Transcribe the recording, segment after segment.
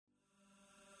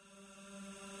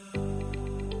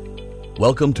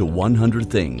Welcome to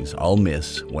 100 Things I'll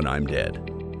Miss When I'm Dead.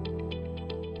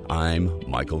 I'm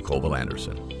Michael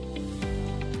Koval-Anderson.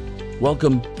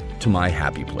 Welcome to my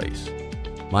happy place,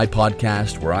 my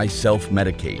podcast where I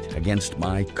self-medicate against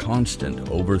my constant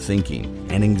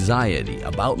overthinking and anxiety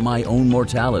about my own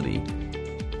mortality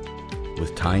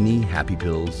with tiny happy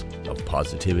pills of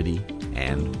positivity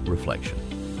and reflection.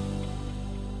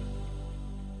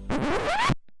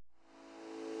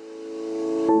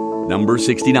 Number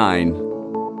 69,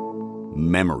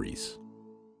 memories.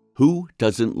 Who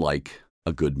doesn't like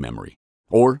a good memory?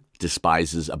 Or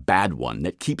despises a bad one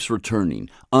that keeps returning,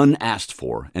 unasked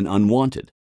for and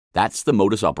unwanted? That's the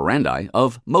modus operandi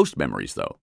of most memories,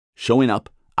 though. Showing up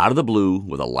out of the blue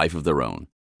with a life of their own,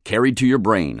 carried to your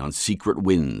brain on secret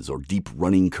winds or deep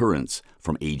running currents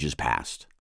from ages past.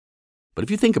 But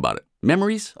if you think about it,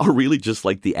 memories are really just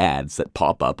like the ads that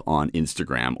pop up on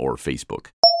Instagram or Facebook.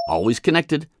 Always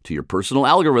connected to your personal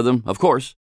algorithm, of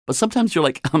course. But sometimes you're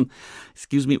like,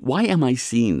 excuse me, why am I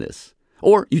seeing this?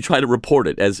 Or you try to report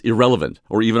it as irrelevant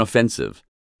or even offensive.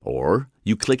 Or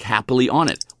you click happily on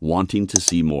it, wanting to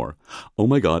see more. Oh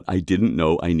my God, I didn't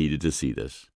know I needed to see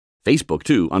this. Facebook,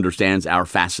 too, understands our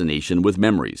fascination with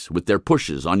memories, with their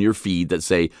pushes on your feed that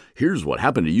say, here's what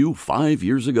happened to you 5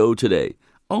 years ago today.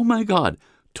 Oh my God,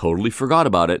 totally forgot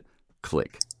about it.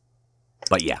 Click.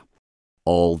 But yeah,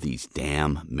 all these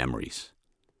damn memories.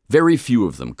 Very few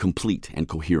of them complete and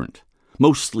coherent.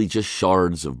 Mostly just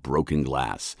shards of broken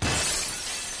glass.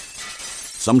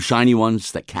 Some shiny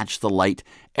ones that catch the light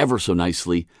ever so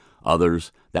nicely,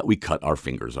 others that we cut our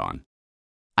fingers on.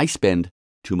 I spend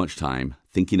too much time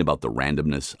thinking about the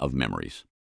randomness of memories.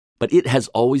 But it has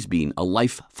always been a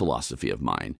life philosophy of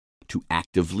mine to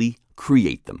actively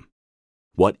create them.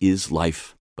 What is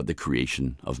life but the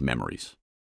creation of memories?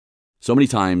 So many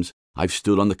times I've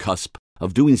stood on the cusp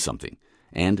of doing something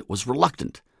and was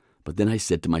reluctant, but then I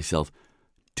said to myself,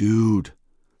 dude,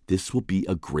 this will be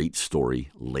a great story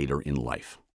later in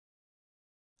life.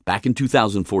 Back in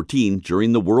 2014,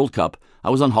 during the World Cup, I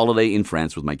was on holiday in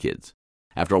France with my kids.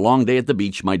 After a long day at the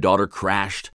beach, my daughter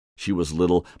crashed. She was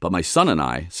little, but my son and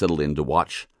I settled in to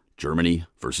watch Germany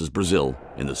versus Brazil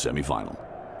in the semifinal.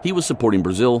 He was supporting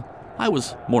Brazil. I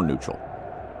was more neutral.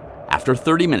 After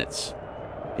 30 minutes,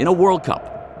 in a World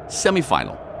Cup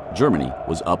semifinal, Germany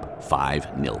was up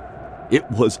 5-0. It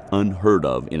was unheard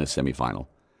of in a semifinal.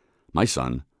 My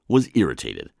son was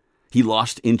irritated. He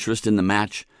lost interest in the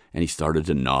match, and he started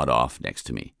to nod off next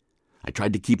to me. I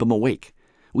tried to keep him awake.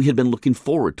 We had been looking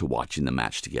forward to watching the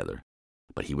match together,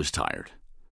 but he was tired.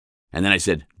 And then I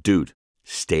said, dude,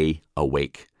 stay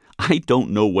awake. I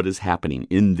don't know what is happening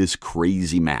in this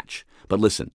crazy match. But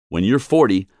listen, when you're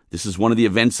 40, this is one of the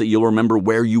events that you'll remember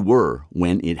where you were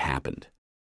when it happened.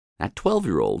 That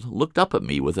 12-year-old looked up at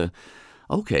me with a,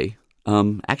 okay,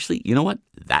 actually, you know what?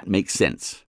 That makes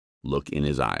sense. Look in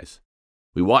his eyes.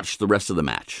 We watched the rest of the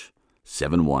match,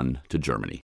 7-1 to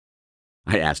Germany.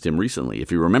 I asked him recently if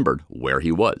he remembered where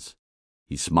he was.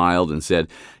 He smiled and said,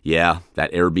 yeah,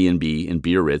 that Airbnb in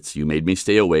Biarritz, you made me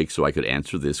stay awake so I could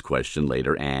answer this question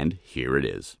later, and here it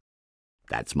is.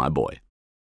 That's my boy.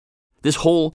 This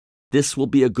whole "this will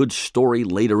be a good story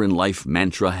later in life"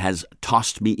 mantra has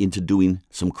tossed me into doing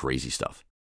some crazy stuff.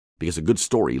 Because a good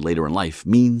story later in life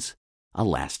means a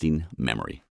lasting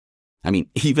memory. I mean,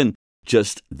 even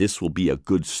just "this will be a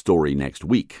good story next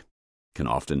week" can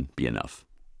often be enough.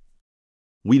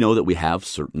 We know that we have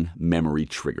certain memory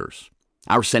triggers.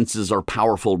 Our senses are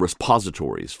powerful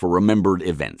repositories for remembered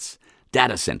events,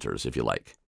 data centers, if you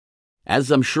like.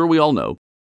 As I'm sure we all know,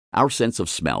 our sense of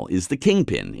smell is the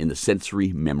kingpin in the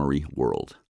sensory memory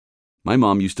world. My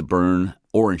mom used to burn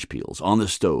orange peels on the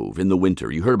stove in the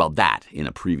winter. You heard about that in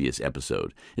a previous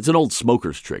episode. It's an old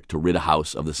smoker's trick to rid a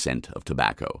house of the scent of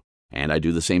tobacco. And I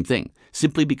do the same thing,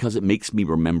 simply because it makes me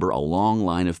remember a long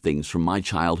line of things from my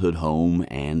childhood home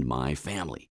and my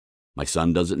family. My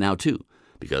son does it now too,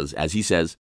 because, as he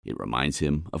says, it reminds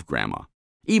him of Grandma,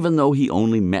 even though he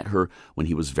only met her when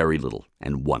he was very little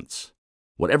and once.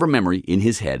 Whatever memory in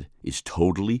his head is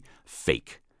totally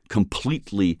fake,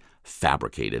 completely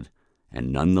fabricated,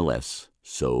 and nonetheless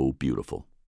so beautiful.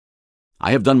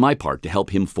 I have done my part to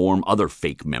help him form other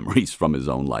fake memories from his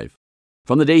own life.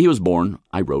 From the day he was born,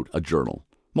 I wrote a journal,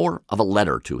 more of a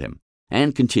letter to him,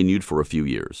 and continued for a few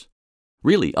years.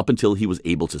 Really, up until he was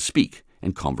able to speak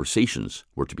and conversations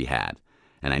were to be had,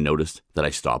 and I noticed that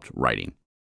I stopped writing.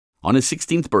 On his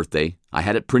 16th birthday, I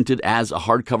had it printed as a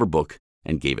hardcover book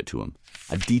and gave it to him,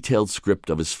 a detailed script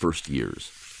of his first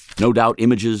years. No doubt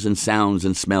images and sounds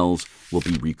and smells will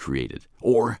be recreated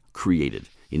or created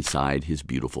inside his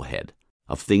beautiful head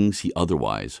of things he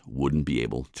otherwise wouldn't be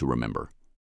able to remember.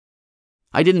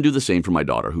 I didn't do the same for my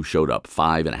daughter, who showed up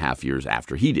 5.5 years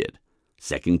after he did.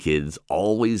 Second kids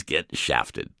always get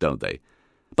shafted, don't they?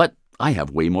 But I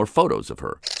have way more photos of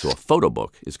her, so a photo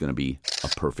book is going to be a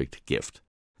perfect gift.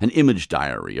 An image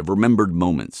diary of remembered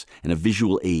moments and a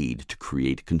visual aid to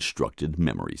create constructed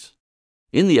memories.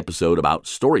 In the episode about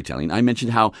storytelling, I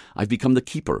mentioned how I've become the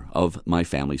keeper of my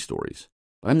family stories.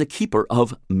 But I'm the keeper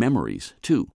of memories,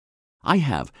 too. I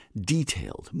have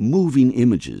detailed, moving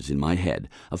images in my head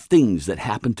of things that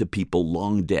happened to people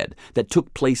long dead, that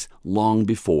took place long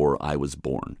before I was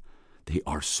born. They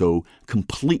are so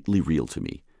completely real to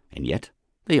me, and yet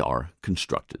they are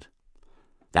constructed.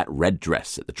 That red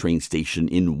dress at the train station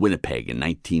in Winnipeg in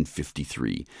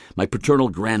 1953, my paternal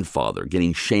grandfather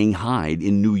getting shanghaied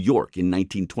in New York in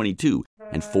 1922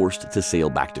 and forced to sail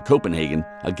back to Copenhagen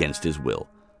against his will.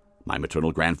 My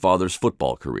maternal grandfather's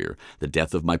football career, the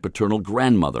death of my paternal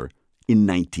grandmother in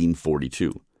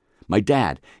 1942. My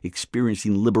dad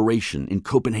experiencing liberation in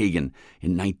Copenhagen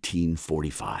in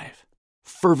 1945.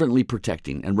 Fervently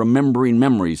protecting and remembering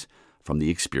memories from the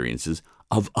experiences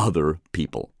of other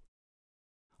people.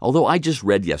 Although I just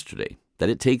read yesterday that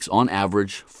it takes on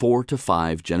average 4 to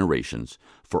 5 generations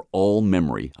for all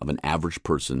memory of an average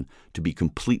person to be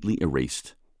completely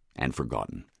erased and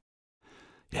forgotten.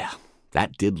 Yeah,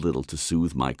 that did little to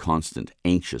soothe my constant,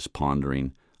 anxious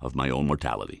pondering of my own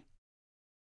mortality.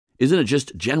 Isn't it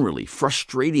just generally,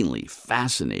 frustratingly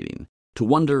fascinating to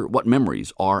wonder what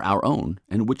memories are our own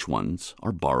and which ones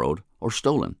are borrowed or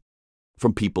stolen?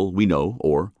 From people we know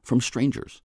or from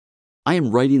strangers. I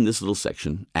am writing this little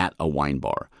section at a wine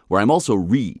bar, where I'm also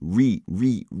rereading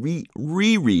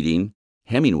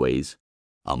Hemingway's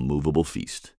A Movable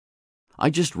Feast. I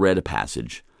just read a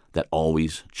passage that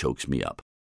always chokes me up.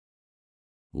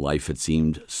 Life had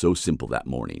seemed so simple that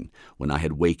morning when I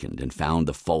had wakened and found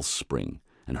the false spring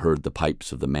and heard the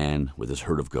pipes of the man with his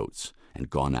herd of goats and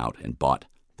gone out and bought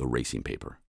the racing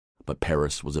paper. But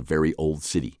Paris was a very old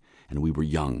city, and we were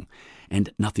young,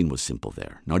 and nothing was simple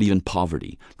there, not even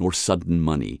poverty, nor sudden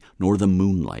money, nor the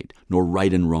moonlight, nor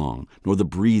right and wrong, nor the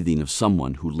breathing of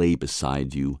someone who lay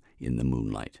beside you in the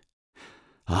moonlight.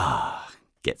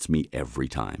 Gets me every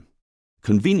time.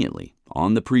 Conveniently,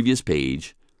 on the previous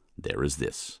page, there is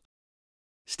this.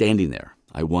 Standing there,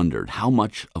 I wondered how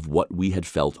much of what we had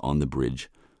felt on the bridge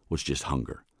was just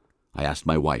hunger. I asked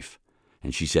my wife,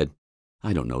 and she said,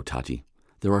 "I don't know, Tati.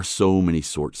 There are so many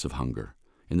sorts of hunger.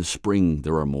 In the spring,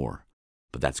 there are more.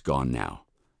 But that's gone now.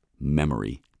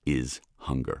 Memory is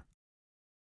hunger."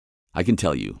 I can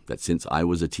tell you that since I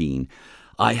was a teen,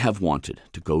 I have wanted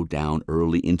to go down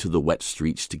early into the wet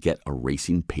streets to get a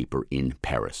racing paper in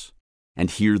Paris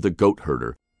and hear the goat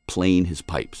herder playing his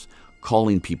pipes,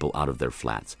 calling people out of their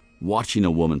flats, watching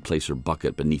a woman place her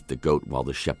bucket beneath the goat while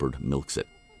the shepherd milks it.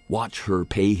 Watch her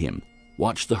pay him.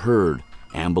 Watch the herd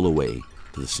amble away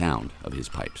to the sound of his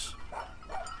pipes.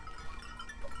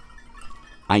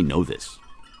 I know this.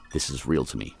 This is real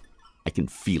to me. I can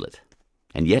feel it.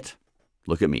 And yet,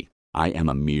 look at me. I am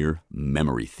a mere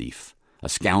memory thief, a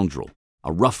scoundrel,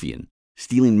 a ruffian,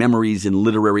 stealing memories in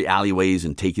literary alleyways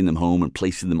and taking them home and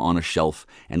placing them on a shelf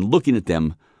and looking at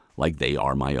them like they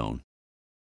are my own.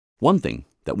 One thing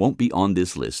that won't be on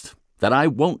this list, that I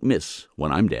won't miss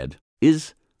when I'm dead,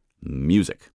 is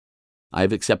music. I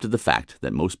have accepted the fact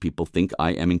that most people think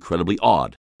I am incredibly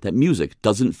odd, that music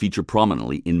doesn't feature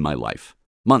prominently in my life.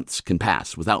 Months can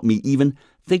pass without me even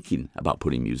thinking about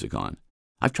putting music on.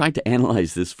 I've tried to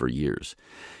analyze this for years.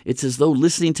 It's as though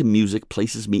listening to music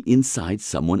places me inside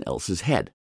someone else's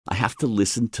head. I have to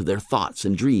listen to their thoughts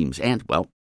and dreams and, well,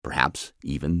 perhaps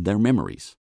even their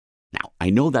memories. Now,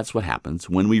 I know that's what happens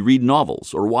when we read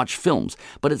novels or watch films,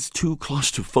 but it's too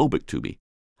claustrophobic to me.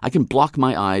 I can block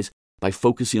my eyes by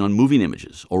focusing on moving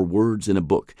images or words in a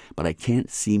book, but I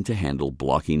can't seem to handle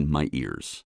blocking my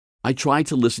ears. I try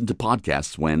to listen to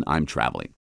podcasts when I'm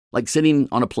traveling, like sitting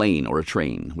on a plane or a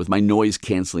train with my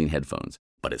noise-canceling headphones,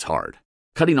 but it's hard.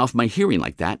 Cutting off my hearing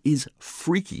like that is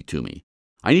freaky to me.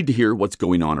 I need to hear what's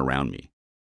going on around me.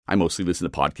 I mostly listen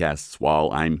to podcasts while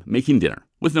I'm making dinner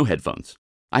with no headphones.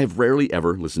 I have rarely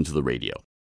ever listened to the radio.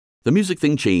 The music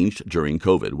thing changed during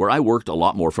COVID, where I worked a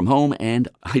lot more from home, and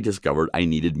I discovered I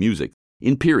needed music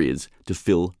in periods to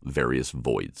fill various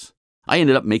voids. I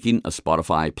ended up making a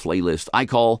Spotify playlist I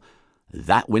call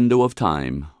That Window of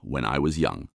Time When I Was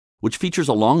Young, which features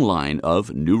a long line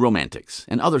of New Romantics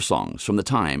and other songs from the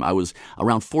time I was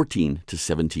around 14 to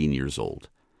 17 years old.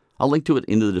 I'll link to it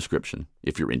in the description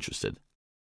if you're interested.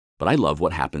 But I love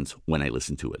what happens when I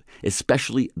listen to it,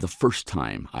 especially the first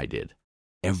time I did.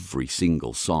 Every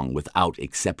single song, without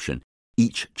exception,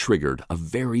 each triggered a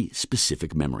very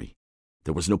specific memory.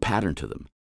 There was no pattern to them.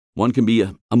 One can be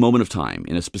a moment of time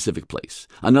in a specific place.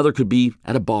 Another could be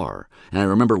at a bar, and I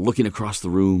remember looking across the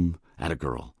room at a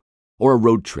girl. Or a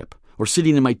road trip, or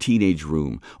sitting in my teenage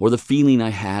room, or the feeling I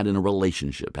had in a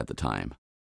relationship at the time.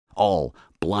 All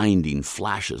blinding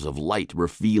flashes of light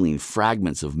revealing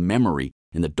fragments of memory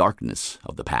in the darkness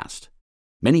of the past.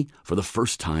 Many for the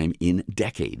first time in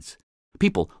decades.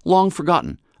 People long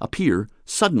forgotten appear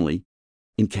suddenly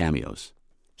in cameos.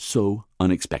 So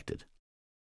unexpected.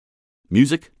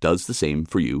 Music does the same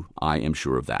for you, I am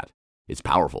sure of that. It's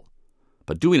powerful.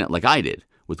 But doing it like I did,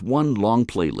 with one long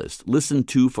playlist, listened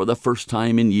to for the first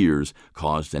time in years,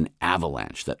 caused an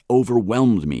avalanche that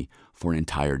overwhelmed me for an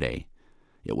entire day.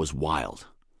 It was wild.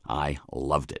 I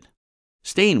loved it.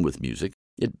 Staying with music,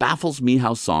 it baffles me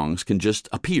how songs can just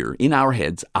appear in our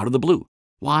heads out of the blue.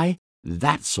 Why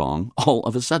that song all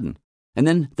of a sudden? And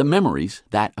then the memories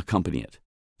that accompany it.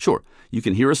 Sure, you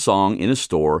can hear a song in a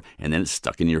store and then it's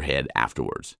stuck in your head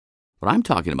afterwards. But I'm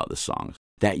talking about the songs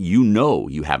that you know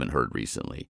you haven't heard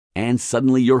recently, and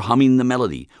suddenly you're humming the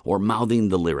melody or mouthing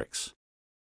the lyrics.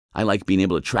 I like being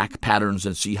able to track patterns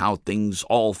and see how things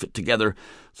all fit together,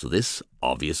 so this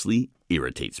obviously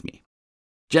irritates me.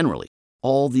 Generally,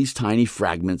 all these tiny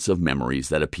fragments of memories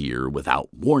that appear without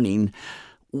warning,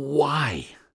 why?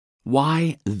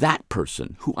 Why that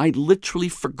person who I literally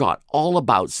forgot all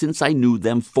about since I knew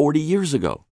them 40 years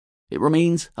ago? It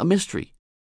remains a mystery.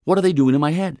 What are they doing in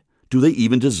my head? Do they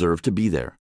even deserve to be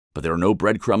there? But there are no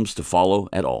breadcrumbs to follow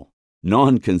at all.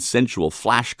 Non-consensual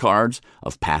flashcards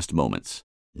of past moments.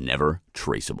 Never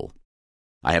traceable.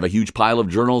 I have a huge pile of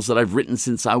journals that I've written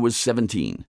since I was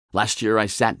 17. Last year I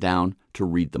sat down to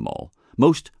read them all,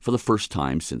 most for the first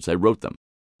time since I wrote them.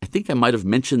 I think I might have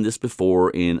mentioned this before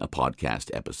in a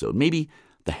podcast episode, maybe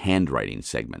the handwriting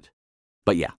segment.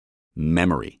 But yeah,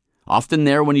 memory. Often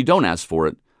there when you don't ask for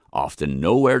it, often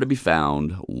nowhere to be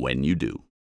found when you do.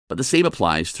 But the same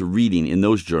applies to reading in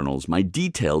those journals my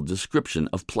detailed description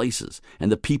of places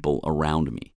and the people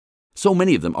around me. So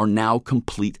many of them are now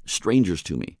complete strangers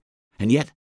to me. And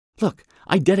yet, look,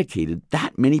 I dedicated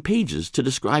that many pages to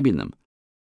describing them.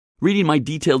 Reading my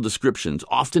detailed descriptions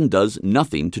often does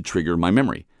nothing to trigger my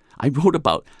memory. I wrote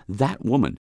about that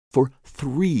woman for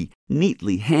 3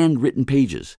 neatly handwritten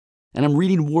pages, and I'm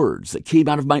reading words that came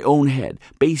out of my own head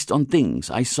based on things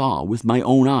I saw with my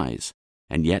own eyes.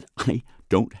 And yet I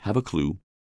don't have a clue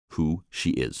who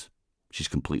she is. She's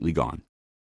completely gone.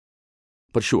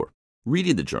 But sure,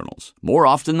 reading the journals, more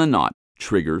often than not,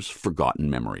 triggers forgotten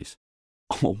memories.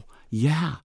 Oh,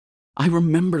 yeah, I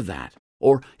remember that,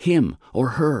 or him, or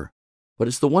her. But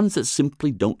it's the ones that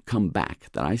simply don't come back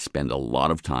that I spend a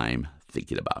lot of time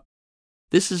thinking about.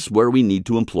 This is where we need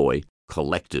to employ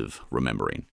collective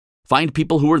remembering. Find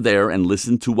people who were there and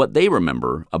listen to what they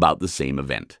remember about the same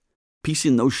event,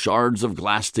 piecing those shards of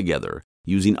glass together,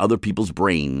 using other people's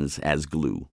brains as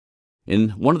glue. In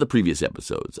one of the previous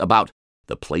episodes about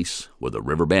the place where the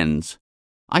river bends,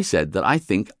 I said that I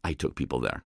think I took people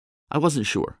there. I wasn't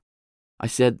sure. I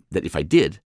said that if I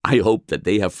did, I hope that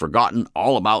they have forgotten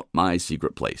all about my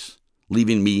secret place,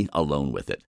 leaving me alone with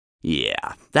it.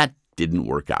 Yeah, that didn't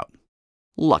work out.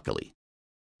 Luckily.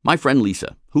 My friend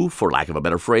Lisa, who, for lack of a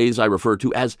better phrase, I refer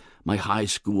to as my high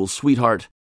school sweetheart,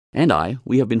 and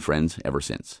we have been friends ever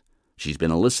since. She's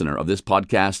been a listener of this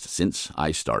podcast since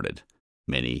I started.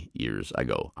 Many years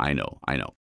ago. I know.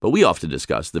 But we often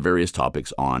discuss the various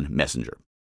topics on Messenger.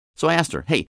 So I asked her,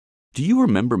 hey, do you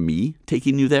remember me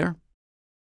taking you there?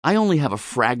 I only have a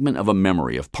fragment of a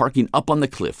memory of parking up on the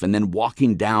cliff and then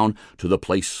walking down to the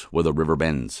place where the river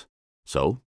bends.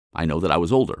 So I know that I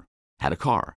was older, had a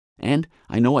car, and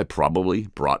I know I probably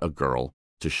brought a girl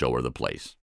to show her the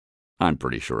place. I'm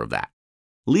pretty sure of that.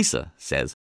 Lisa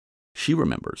says she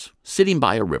remembers sitting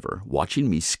by a river watching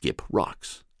me skip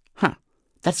rocks.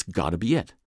 That's gotta be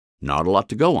it. Not a lot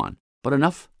to go on, but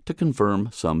enough to confirm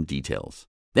some details.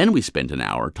 Then we spent an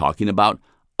hour talking about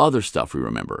other stuff we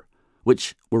remember,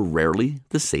 which were rarely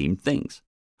the same things,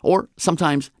 or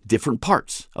sometimes different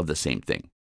parts of the same thing.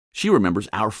 She remembers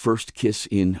our first kiss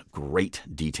in great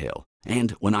detail,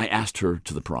 and when I asked her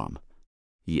to the prom.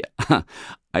 Yeah,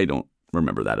 I don't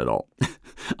remember that at all.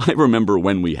 I remember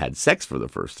when we had sex for the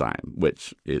first time,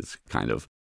 which is kind of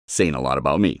saying a lot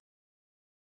about me.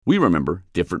 We remember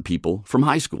different people from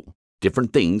high school,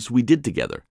 different things we did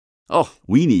together. Oh,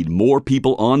 we need more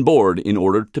people on board in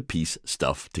order to piece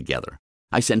stuff together.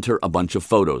 I sent her a bunch of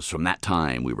photos from that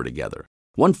time we were together.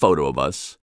 One photo of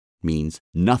us means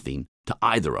nothing to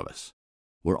either of us.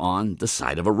 We're on the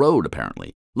side of a road,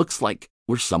 apparently. Looks like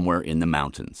we're somewhere in the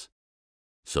mountains.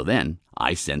 So then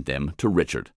I sent them to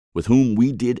Richard, with whom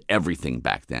we did everything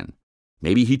back then.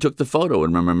 Maybe he took the photo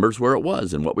and remembers where it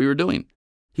was and what we were doing.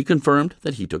 He confirmed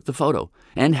that he took the photo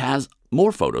and has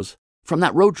more photos from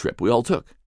that road trip we all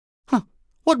took.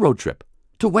 What road trip?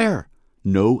 To where?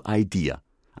 No idea.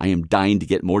 I am dying to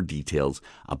get more details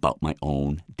about my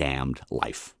own damned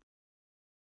life.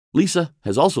 Lisa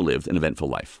has also lived an eventful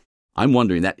life. I'm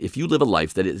wondering that if you live a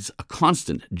life that is a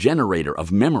constant generator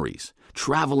of memories,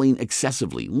 traveling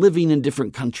excessively, living in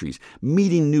different countries,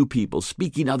 meeting new people,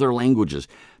 speaking other languages,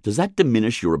 does that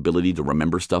diminish your ability to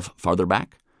remember stuff farther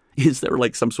back? Is there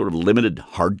like some sort of limited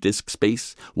hard disk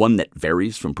space, one that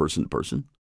varies from person to person?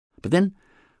 But then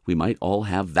we might all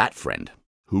have that friend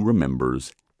who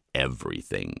remembers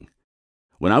everything.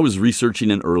 When I was researching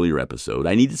an earlier episode,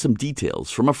 I needed some details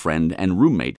from a friend and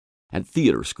roommate at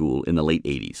theater school in the late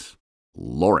 80s,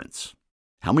 Lawrence.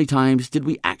 How many times did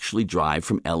we actually drive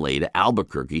from LA to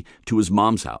Albuquerque to his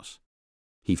mom's house?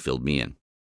 He filled me in.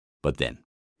 But then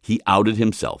he outed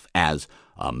himself as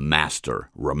a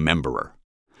master rememberer,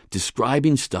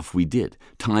 describing stuff we did,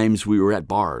 times we were at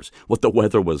bars, what the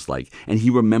weather was like, and he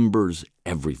remembers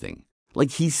everything,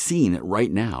 like he's seeing it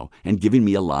right now and giving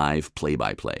me a live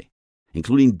play-by-play,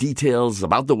 including details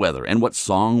about the weather and what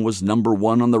song was number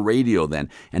one on the radio then,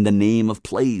 and the name of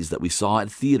plays that we saw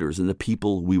at theaters and the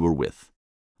people we were with.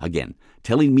 Again,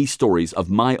 telling me stories of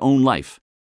my own life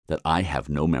that I have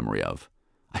no memory of.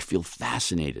 I feel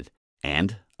fascinated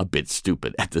and a bit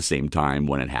stupid at the same time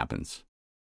when it happens.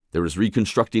 There is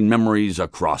reconstructing memories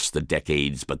across the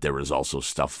decades, but there is also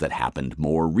stuff that happened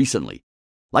more recently.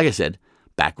 Like I said,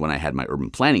 back when I had my urban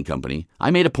planning company,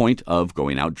 I made a point of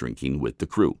going out drinking with the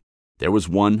crew. There was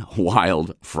one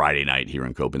wild Friday night here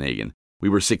in Copenhagen. We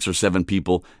were 6 or 7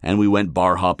 people, and we went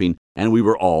bar hopping, and we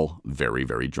were all very,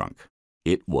 very drunk.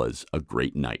 It was a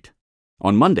great night.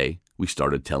 On Monday, we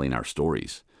started telling our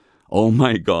stories. Oh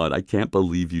my God, I can't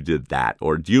believe you did that.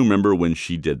 Or do you remember when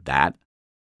she did that?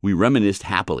 We reminisced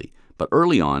happily, but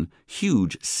early on,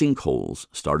 huge sinkholes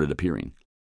started appearing.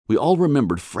 We all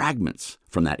remembered fragments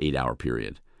from that 8-hour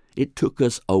period. It took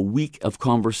us a week of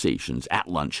conversations at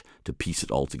lunch to piece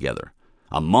it all together.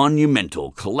 A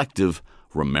monumental, collective,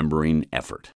 remembering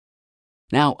effort.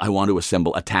 Now I want to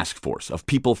assemble a task force of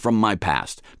people from my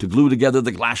past to glue together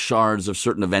the glass shards of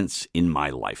certain events in my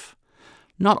life.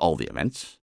 Not all the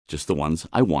events, just the ones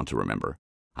I want to remember.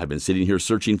 I've been sitting here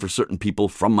searching for certain people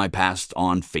from my past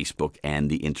on Facebook and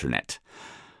the internet.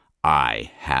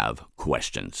 I have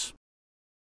questions.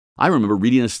 I remember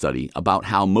reading a study about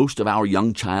how most of our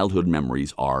young childhood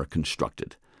memories are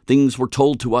constructed. Things were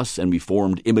told to us and we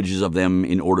formed images of them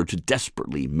in order to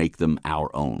desperately make them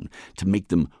our own, to make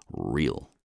them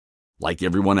real. Like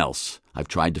everyone else, I've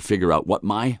tried to figure out what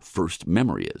my first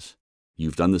memory is.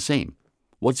 You've done the same.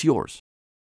 What's yours?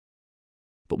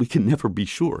 But we can never be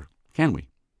sure, can we?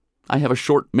 I have a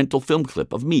short mental film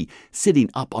clip of me sitting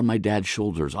up on my dad's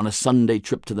shoulders on a Sunday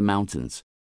trip to the mountains.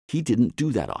 He didn't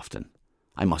do that often.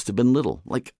 I must have been little,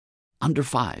 like under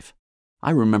 5. I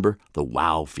remember the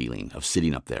wow feeling of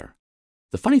sitting up there.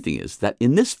 The funny thing is that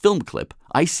in this film clip,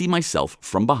 I see myself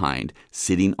from behind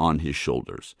sitting on his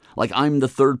shoulders, like I'm the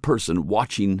third person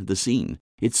watching the scene.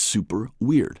 It's super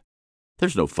weird.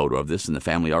 There's no photo of this in the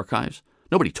family archives.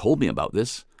 Nobody told me about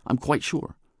this, I'm quite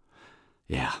sure.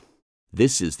 Yeah.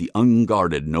 This is the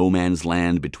unguarded no man's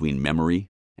land between memory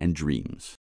and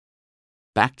dreams.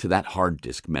 Back to that hard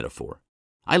disk metaphor.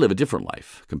 I live a different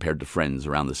life compared to friends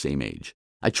around the same age.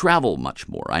 I travel much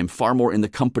more. I'm far more in the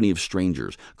company of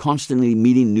strangers, constantly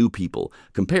meeting new people,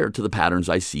 compared to the patterns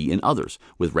I see in others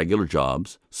with regular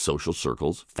jobs, social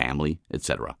circles, family,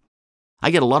 etc.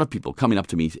 I get a lot of people coming up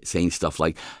to me saying stuff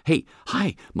like, "Hey,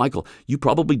 hi, Michael, you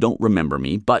probably don't remember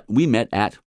me, but we met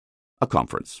at a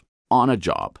conference, on a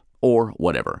job, or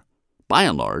whatever." By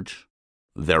and large,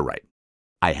 they're right.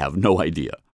 I have no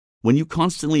idea. When you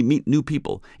constantly meet new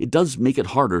people, it does make it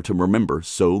harder to remember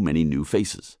so many new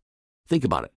faces. Think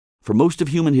about it. For most of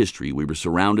human history, we were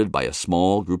surrounded by a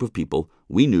small group of people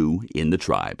we knew in the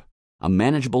tribe, a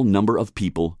manageable number of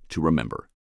people to remember.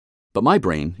 But my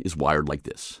brain is wired like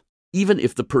this. Even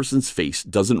if the person's face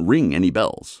doesn't ring any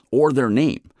bells, or their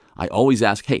name, I always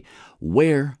ask, "Hey,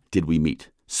 where did we meet?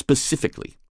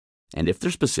 Specifically." And if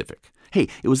they're specific, "Hey,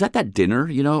 it was at that dinner,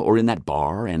 or in that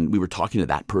bar, and we were talking to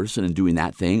that person and doing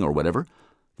that thing or whatever,"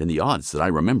 then the odds that I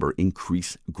remember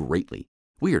increase greatly.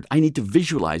 Weird. I need to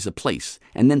visualize a place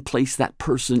and then place that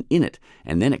person in it,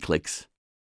 and then it clicks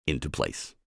into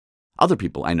place. Other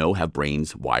people I know have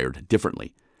brains wired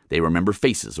differently. They remember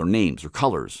faces or names or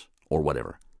colors or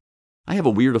whatever. I have a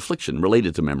weird affliction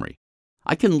related to memory.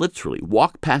 I can literally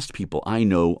walk past people I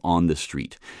know on the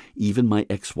street, even my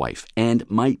ex-wife and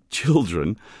my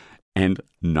children, and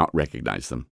not recognize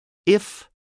them if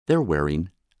they're wearing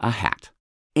a hat.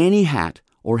 Any hat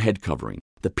or head covering,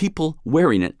 the people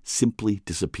wearing it simply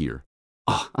disappear.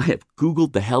 Oh, I have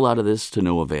Googled the hell out of this to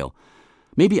no avail.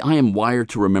 Maybe I am wired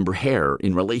to remember hair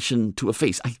in relation to a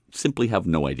face. I simply have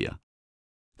no idea.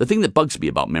 The thing that bugs me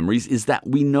about memories is that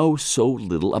we know so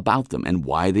little about them and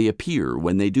why they appear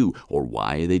when they do, or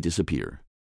why they disappear.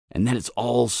 And that it's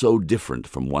all so different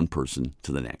from one person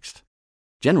to the next.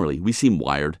 Generally, we seem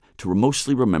wired to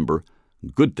mostly remember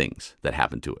good things that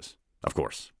happen to us, of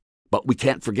course. But we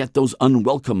can't forget those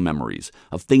unwelcome memories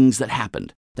of things that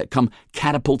happened that come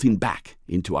catapulting back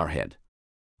into our head.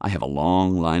 I have a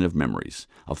long line of memories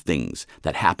of things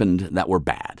that happened that were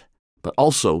bad, but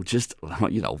also just,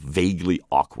 vaguely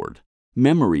awkward.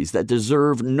 Memories that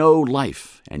deserve no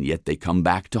life, and yet they come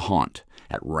back to haunt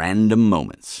at random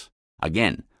moments.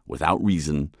 Again, without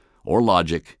reason or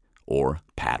logic or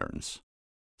patterns.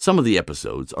 Some of the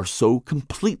episodes are so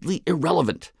completely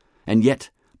irrelevant, and yet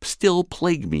still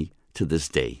plague me to this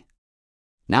day.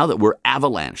 Now that we're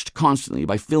avalanched constantly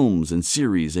by films and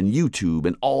series and YouTube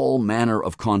and all manner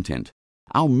of content,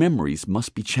 our memories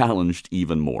must be challenged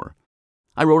even more.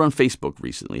 I wrote on Facebook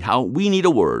recently how we need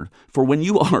a word for when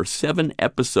you are 7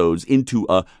 episodes into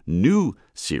a new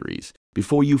series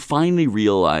before you finally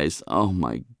realize, oh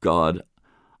my God,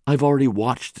 I've already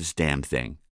watched this damn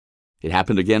thing. It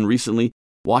happened again recently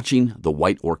watching The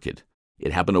White Orchid.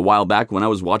 It happened a while back when I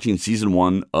was watching season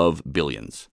 1 of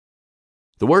Billions.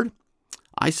 The word?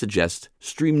 I suggest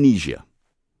streamnesia.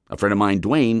 A friend of mine,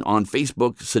 Dwayne, on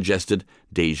Facebook suggested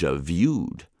deja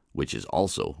vued, which is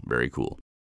also very cool.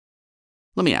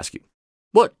 Let me ask you,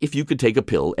 what if you could take a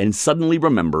pill and suddenly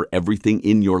remember everything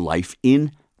in your life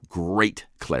in great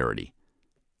clarity?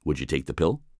 Would you take the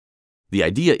pill? The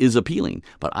idea is appealing,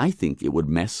 but I think it would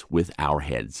mess with our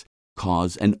heads,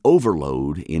 cause an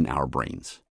overload in our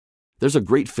brains. There's a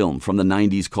great film from the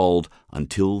 90s called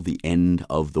Until the End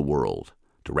of the World,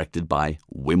 directed by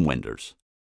Wim Wenders.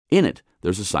 In it,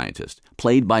 there's a scientist,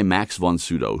 played by Max von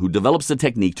Sydow, who develops a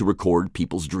technique to record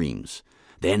people's dreams.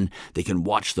 Then they can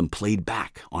watch them played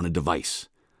back on a device.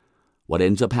 What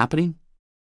ends up happening?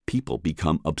 People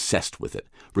become obsessed with it,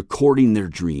 recording their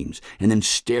dreams and then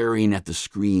staring at the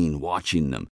screen, watching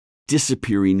them,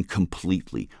 disappearing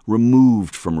completely,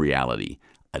 removed from reality,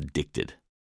 addicted.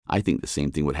 I think the same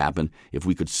thing would happen if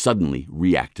we could suddenly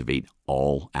reactivate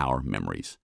all our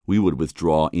memories. We would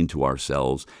withdraw into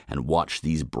ourselves and watch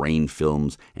these brain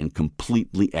films and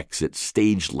completely exit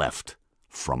stage left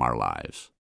from our lives.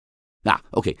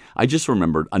 I just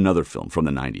remembered another film from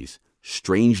the 90s,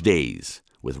 Strange Days,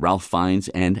 with Ralph Fiennes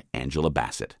and Angela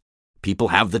Bassett. People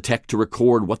have the tech to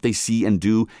record what they see and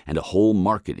do, and a whole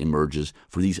market emerges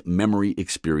for these memory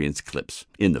experience clips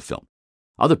in the film.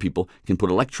 Other people can put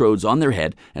electrodes on their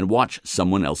head and watch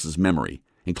someone else's memory,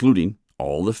 including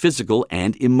all the physical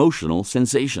and emotional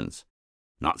sensations.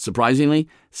 Not surprisingly,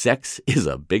 sex is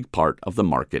a big part of the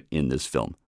market in this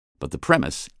film, but the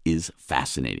premise is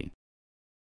fascinating.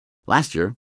 Last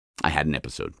year, I had an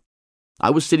episode. I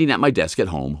was sitting at my desk at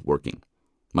home working.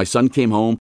 My son came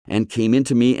home and came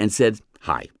into me and said,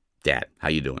 "Hi, Dad, how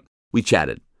you doing?" We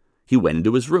chatted. He went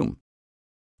into his room.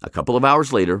 A couple of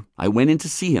hours later, I went in to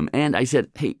see him and I said,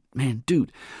 "Hey, man,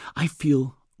 dude, I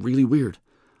feel really weird.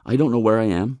 I don't know where I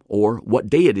am or what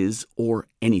day it is or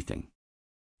anything."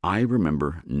 I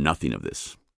remember nothing of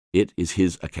this. It is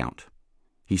his account.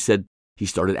 He said he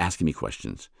started asking me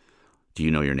questions. "Do you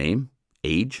know your name?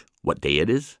 Age? What day it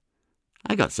is?"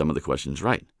 I got some of the questions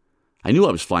right. I knew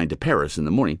I was flying to Paris in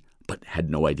the morning, but had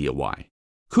no idea why.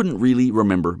 Couldn't really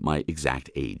remember my exact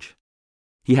age.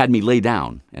 He had me lay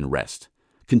down and rest,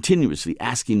 continuously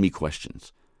asking me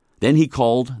questions. Then he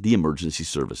called the emergency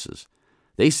services.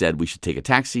 They said we should take a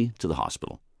taxi to the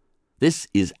hospital. This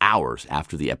is hours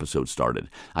after the episode started.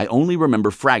 I only remember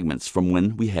fragments from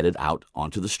when we headed out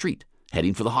onto the street,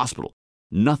 heading for the hospital.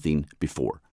 Nothing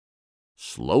before.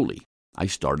 Slowly, I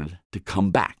started to come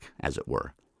back, as it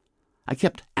were. I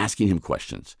kept asking him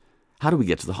questions. How do we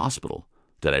get to the hospital?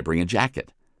 Did I bring a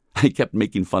jacket? I kept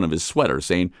making fun of his sweater,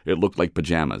 saying it looked like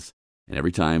pajamas. And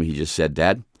every time he just said,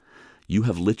 "Dad, you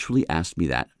have literally asked me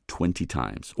that 20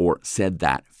 times, or said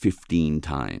that 15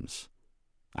 times.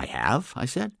 "I have?" I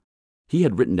said. He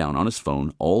had written down on his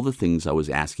phone all the things I was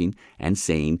asking and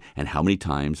saying and how many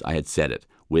times I had said it,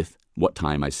 with what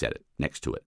time I said it next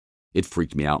to it. It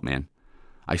freaked me out, man.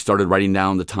 I started writing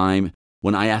down the time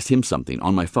when I asked him something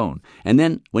on my phone. And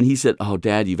then when he said, "Oh,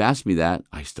 Dad, you've asked me that,"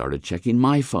 I started checking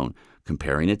my phone,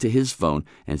 comparing it to his phone,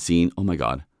 and seeing, oh my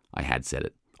God, I had said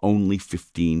it only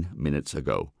 15 minutes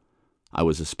ago. I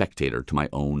was a spectator to my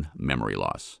own memory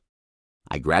loss.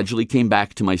 I gradually came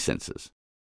back to my senses.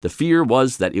 The fear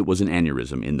was that it was an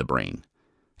aneurysm in the brain.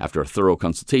 After a thorough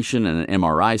consultation and an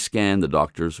MRI scan, the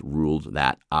doctors ruled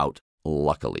that out,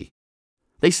 luckily.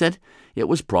 They said it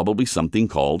was probably something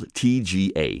called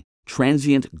TGA,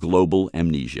 Transient Global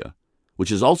Amnesia,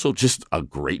 which is also just a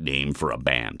great name for a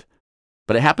band.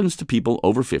 But it happens to people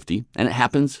over 50, and it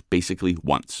happens basically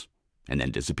once, and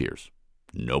then disappears.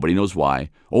 Nobody knows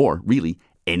why, or really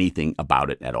anything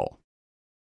about it at all.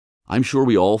 I'm sure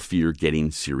we all fear getting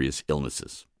serious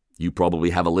illnesses. You probably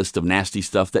have a list of nasty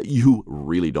stuff that you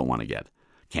really don't want to get.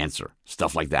 Cancer,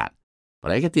 stuff like that.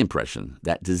 But I get the impression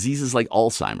that diseases like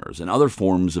Alzheimer's and other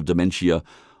forms of dementia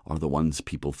are the ones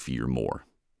people fear more.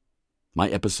 My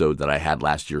episode that I had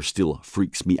last year still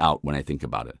freaks me out when I think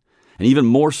about it. And even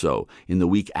more so in the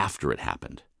week after it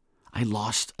happened. I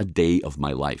lost a day of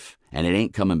my life, and it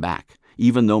ain't coming back,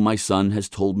 even though my son has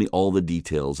told me all the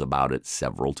details about it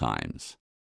several times.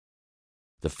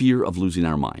 The fear of losing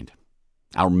our mind.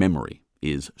 Our memory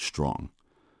is strong.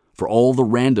 For all the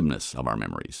randomness of our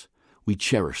memories, we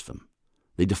cherish them.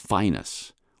 They define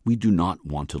us. We do not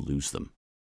want to lose them.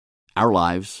 Our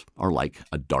lives are like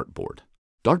a dartboard.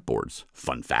 Dartboards,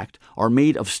 fun fact, are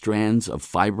made of strands of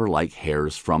fiber-like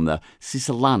hairs from the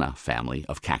Cisalana family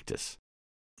of cactus.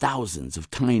 Thousands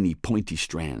of tiny, pointy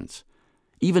strands.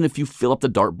 Even if you fill up the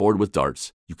dartboard with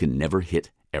darts, you can never hit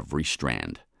every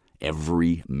strand,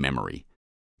 every memory.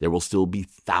 There will still be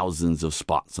thousands of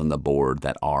spots on the board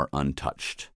that are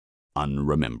untouched,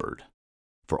 unremembered.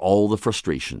 For all the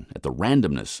frustration at the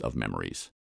randomness of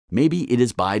memories, maybe it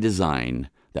is by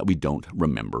design that we don't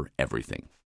remember everything.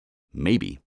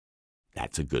 Maybe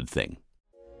that's a good thing.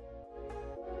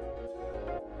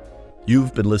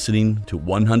 You've been listening to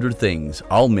 100 Things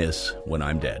I'll Miss When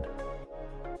I'm Dead.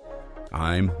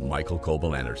 I'm Michael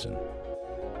Coble Anderson.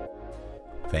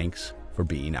 Thanks for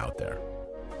being out there.